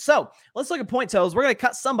very good. So let's look at point totals. We're going to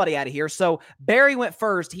cut somebody out of here. So Barry went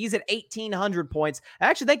first. He's at 1,800 points. I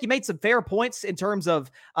actually think you made some fair points in terms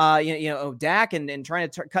of Dak and trying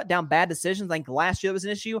to cut down bad decisions. I think last year was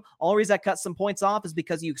an issue. Only reason I cut some points off is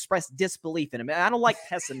because you expressed disbelief in him. I don't like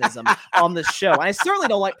pessimism on this show. And I certainly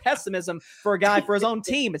don't like pessimism for a guy for his own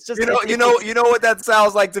team. It's just you know what that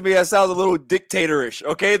sounds like to me. That sounds a little dictatorish.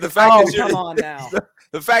 Okay, the fact that come on now.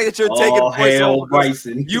 The fact that you're taking points on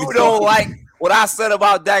Bryson. You don't like what I said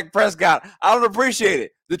about Dak Prescott. I don't appreciate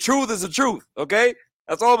it. The truth is the truth. Okay,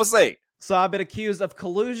 that's all I'm gonna say. So I've been accused of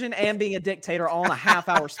collusion and being a dictator all in a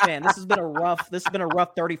half-hour span. This has been a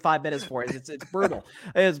rough 35 minutes for it. It's brutal.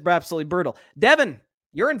 It's absolutely brutal. Devin,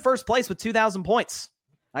 you're in first place with 2,000 points.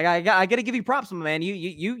 I got to give you props, my man.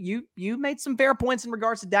 You made some fair points in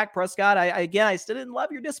regards to Dak Prescott. I still didn't love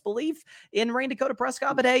your disbelief in Rain Dakota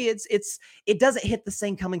Prescott, but hey, it doesn't hit the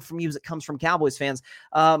same coming from you as it comes from Cowboys fans.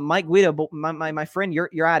 Mike Guido, my friend,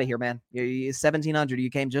 you're out of here, man. You're 1,700. You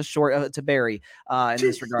came just short to Barry in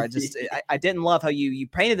this regard. I didn't love how you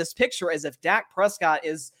painted this picture as if Dak Prescott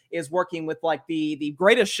is working with like the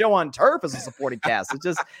greatest show on turf as a supporting cast.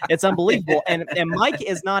 It's unbelievable. And Mike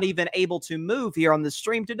is not even able to move here on the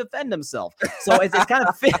stream to defend himself. So it's kind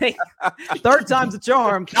of fitting. Third time's a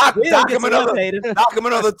charm. Knock him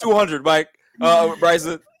another 200, Mike.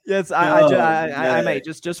 Bryson. Yes, I may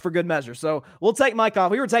just for good measure. So we'll take Mike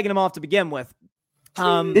off. We were taking him off to begin with.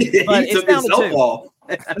 But it's down to 2.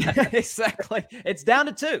 Exactly. It's down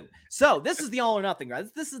to 2. So this is the all or nothing,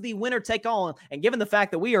 guys. This is the winner take all. And given the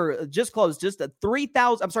fact that we are just close, just a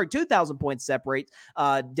 2,000 points separate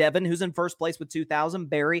Devin, who's in first place with 2,000,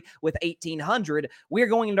 Barry with 1,800. We are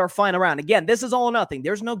going into our final round. Again, this is all or nothing.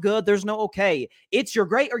 There's no good. There's no okay. It's your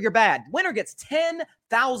great or your bad. Winner gets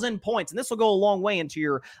 10,000 points, and this will go a long way into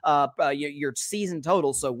your season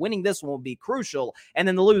total. So winning this one will be crucial. And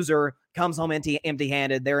then the loser comes home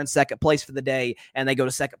empty-handed. They're in second place for the day, and they go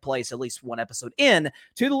to second place at least one episode in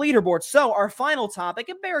to the leaderboard. So our final topic,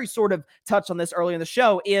 and Barry sort of touched on this earlier in the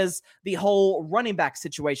show, is the whole running back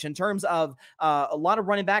situation in terms of a lot of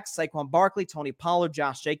running backs, Saquon Barkley, Tony Pollard,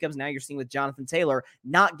 Josh Jacobs. Now you're seeing with Jonathan Taylor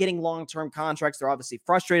not getting long-term contracts. They're obviously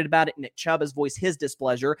frustrated about it. Nick Chubb has voiced his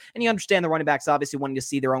displeasure, and you understand the running backs obviously wanting to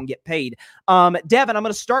see their own get paid. Devin, I'm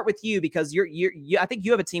going to start with you because I think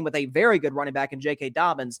you have a team with a very good running back in J.K.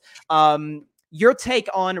 Dobbins. Your take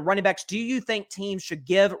on running backs. Do you think teams should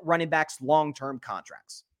give running backs long-term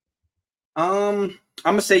contracts? I'm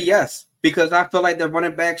going to say yes, because I feel like the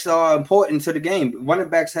running backs are important to the game. Running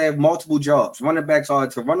backs have multiple jobs. Running backs are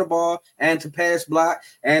to run the ball and to pass block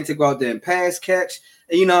and to go out there and pass catch.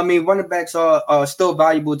 You know what I mean? Running backs are still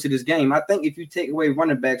valuable to this game. I think if you take away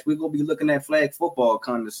running backs, we're going to be looking at flag football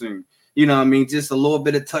kind of soon. You know what I mean? Just a little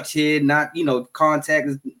bit of touch here, not, contact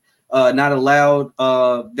is not allowed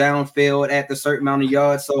downfield at the certain amount of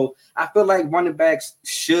yards. So I feel like running backs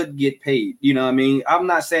should get paid. You know what I mean? I'm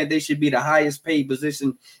not saying they should be the highest paid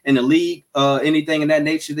position in the league, anything in that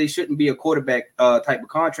nature. They shouldn't be a quarterback type of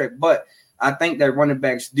contract, but I think that running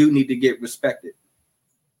backs do need to get respected.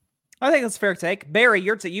 I think that's a fair take. Barry,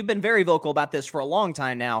 you've been very vocal about this for a long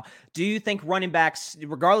time now. Do you think running backs,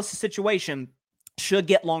 regardless of situation, should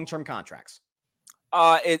get long-term contracts?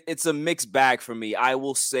 It's a mixed bag for me. I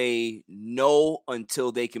will say no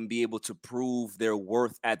until they can be able to prove their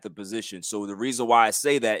worth at the position. So the reason why I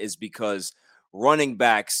say that is because running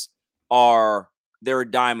backs they're a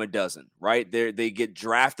dime a dozen, right? They get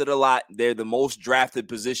drafted a lot. They're the most drafted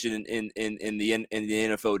position in the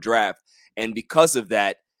NFL draft, and because of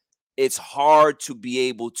that, it's hard to be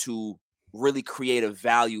able to really create a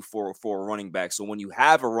value for a running back. So when you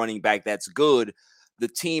have a running back that's good, the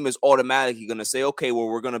team is automatically going to say, okay, well,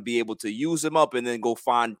 we're going to be able to use him up and then go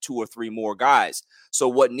find 2 or 3 more guys. So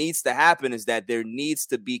what needs to happen is that there needs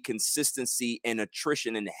to be consistency and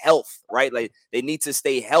attrition and health, right? Like they need to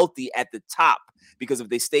stay healthy at the top, because if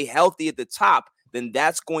they stay healthy at the top, then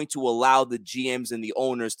that's going to allow the GMs and the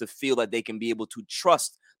owners to feel that they can be able to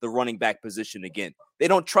trust the running back position again. They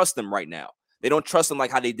don't trust them right now. They don't trust them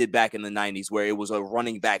like how they did back in the 90s, where it was a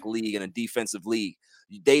running back league and a defensive league.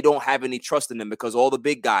 They don't have any trust in them because all the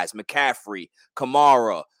big guys, McCaffrey,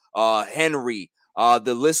 Kamara, Henry,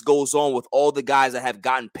 the list goes on with all the guys that have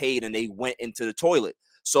gotten paid and they went into the toilet.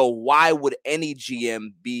 So why would any GM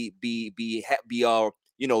be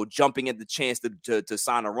jumping at the chance to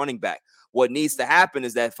sign a running back? What needs to happen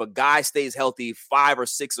is that if a guy stays healthy, 5 or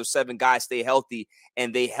 6 or 7 guys stay healthy,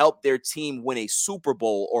 and they help their team win a Super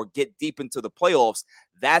Bowl or get deep into the playoffs,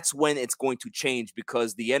 that's when it's going to change,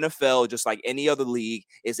 because the NFL, just like any other league,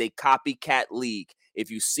 is a copycat league. If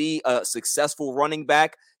you see a successful running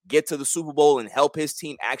back get to the Super Bowl and help his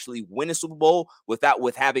team actually win a Super Bowl with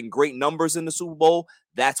having great numbers in the Super Bowl,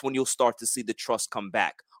 that's when you'll start to see the trust come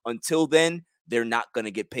back. Until then, they're not going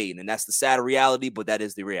to get paid. And that's the sad reality, but that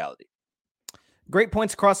is the reality. Great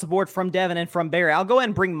points across the board from Devin and from Barry. I'll go ahead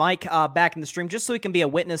and bring Mike back in the stream just so he can be a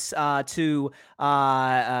witness to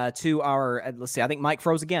our. Let's see. I think Mike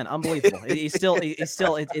froze again. Unbelievable. It's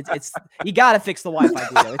you got to fix the Wi-Fi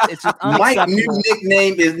video. It's just Mike's new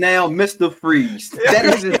nickname is now Mr. Freeze. That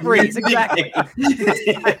is his Freeze. Exactly.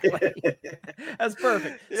 That's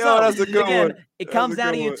perfect. Yeah, so that's a good one. It comes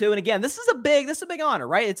down to you two. And again, this is a big honor,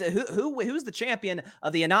 right? It's who's the champion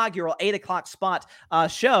of the inaugural 8 o'clock spot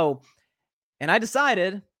show. And I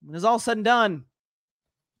decided, when it's all said and done,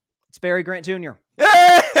 it's Barry Grant Jr.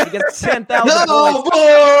 He gets 10,000 points.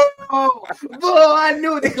 Boy, I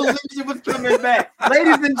knew the collision was coming back.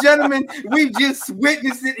 Ladies and gentlemen, we just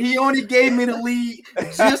witnessed it. He only gave me the lead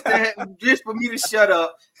just for me to shut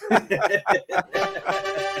up.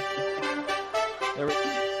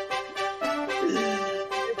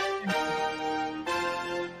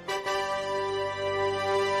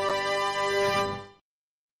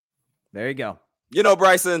 There you go.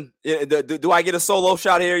 Bryson, do I get a solo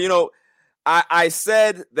shot here? I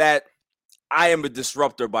said that I am a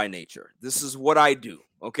disruptor by nature. This is what I do.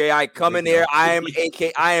 Okay, I come in here. I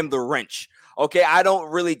am the wrench. Okay, I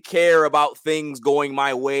don't really care about things going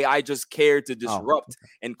my way. I just care to disrupt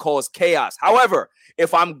and cause chaos. However,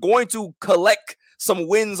 if I'm going to collect some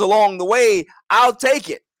wins along the way, I'll take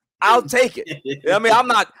it. I'll take it. I mean, I'm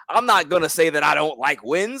not going to say that I don't like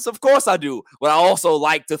wins. Of course I do. But I also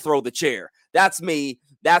like to throw the chair. That's me.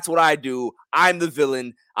 That's what I do. I'm the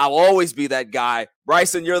villain. I'll always be that guy.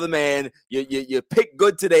 Bryson, you're the man. You picked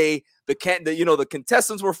good today. The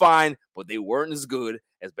contestants were fine, but they weren't as good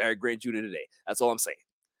as Barry Grant Jr. today. That's all I'm saying.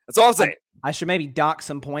 I should maybe dock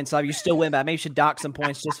some points. You still win, but maybe you should dock some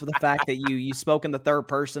points just for the fact that you spoke in the third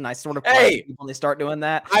person. I sort of people when they start doing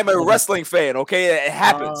that. I'm a wrestling fan. Okay, it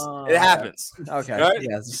happens. It happens. Okay, right?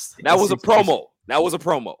 Yeah. That was a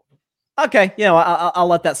promo. Okay, I'll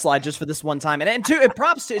let that slide just for this one time. And two,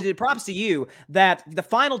 props to you that the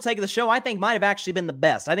final take of the show I think might have actually been the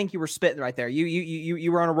best. I think you were spitting right there.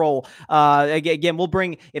 You were on a roll. Again, we'll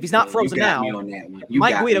bring, if he's not frozen now,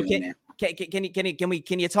 Mike Guido,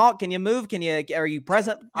 can you talk? Can you move? Are you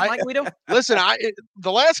present, Mike Guido? Listen,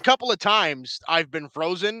 the last couple of times I've been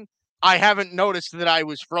frozen, I haven't noticed that I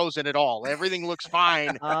was frozen at all. Everything looks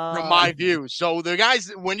fine from my view. So the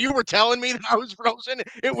guys, when you were telling me that I was frozen,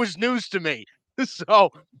 it was news to me.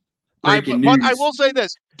 So but I will say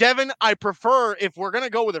this, Devin, I prefer, if we're going to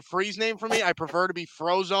go with a freeze name for me, I prefer to be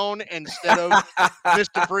Frozone instead of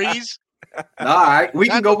Mr. Freeze. All right, we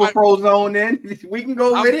can go with Frozone then. We can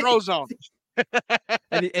go with it. Frozone.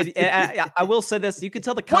 and I will say this: you can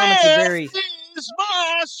tell the comments are very. Is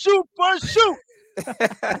my super suit?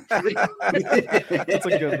 That's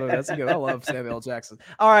a good movie. That's a good. I love Samuel L. Jackson.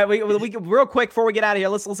 All right, we real quick before we get out of here,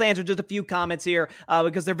 let's answer just a few comments here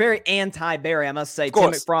because they're very anti-Barry. I must say.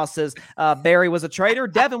 Tim McFrost says Barry was a traitor.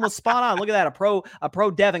 Devin was spot on. Look at that, a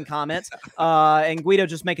pro Devin comment. And Guido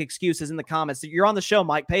just make excuses in the comments. You're on the show,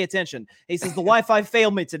 Mike. Pay attention. He says the Wi-Fi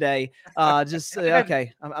failed me today.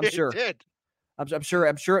 Okay, I'm sure. It did. I'm sure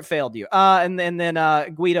it failed you. And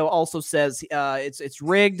then Guido also says it's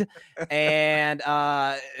rigged, and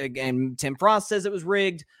Tim Frost says it was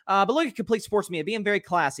rigged. But look at Complete Sports Media being very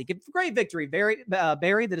classy. Great victory. Barry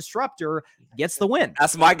the Disruptor gets the win.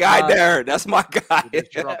 That's my guy there. That's my guy.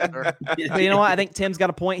 But you know what? I think Tim's got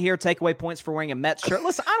a point here. Takeaway points for wearing a Mets shirt.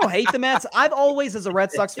 Listen, I don't hate the Mets. I've always, as a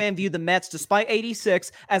Red Sox fan, viewed the Mets, despite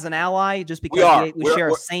 86, as an ally, just because we share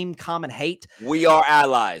a same common hate. We are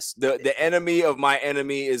allies. The enemy of my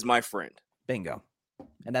enemy is my friend. Bingo.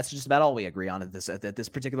 And that's just about all we agree on at this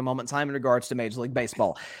particular moment in time in regards to Major League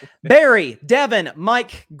Baseball. Barry, Devin,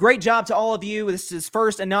 Mike, great job to all of you. This is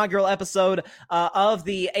first inaugural episode of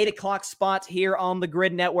the 8 o'clock spot here on the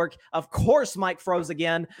Gryd Network. Of course, Mike froze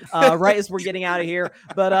again right as we're getting out of here.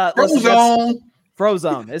 But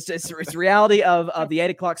Frozone. It's reality of the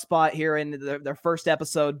 8 o'clock spot here in their first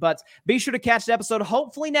episode. But be sure to catch the episode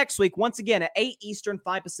hopefully next week, once again at 8 Eastern,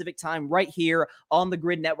 5 Pacific time, right here on the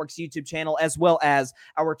Gryd Network's YouTube channel, as well as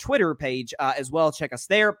our Twitter page as well. Check us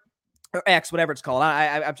there. Or X, whatever it's called. I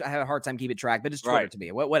have a hard time keeping track, but it's Twitter to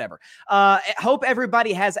me. Whatever. Hope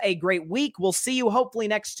everybody has a great week. We'll see you hopefully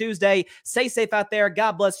next Tuesday. Stay safe out there.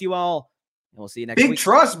 God bless you all. And we'll see you next week. Big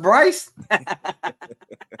trust, Bryce.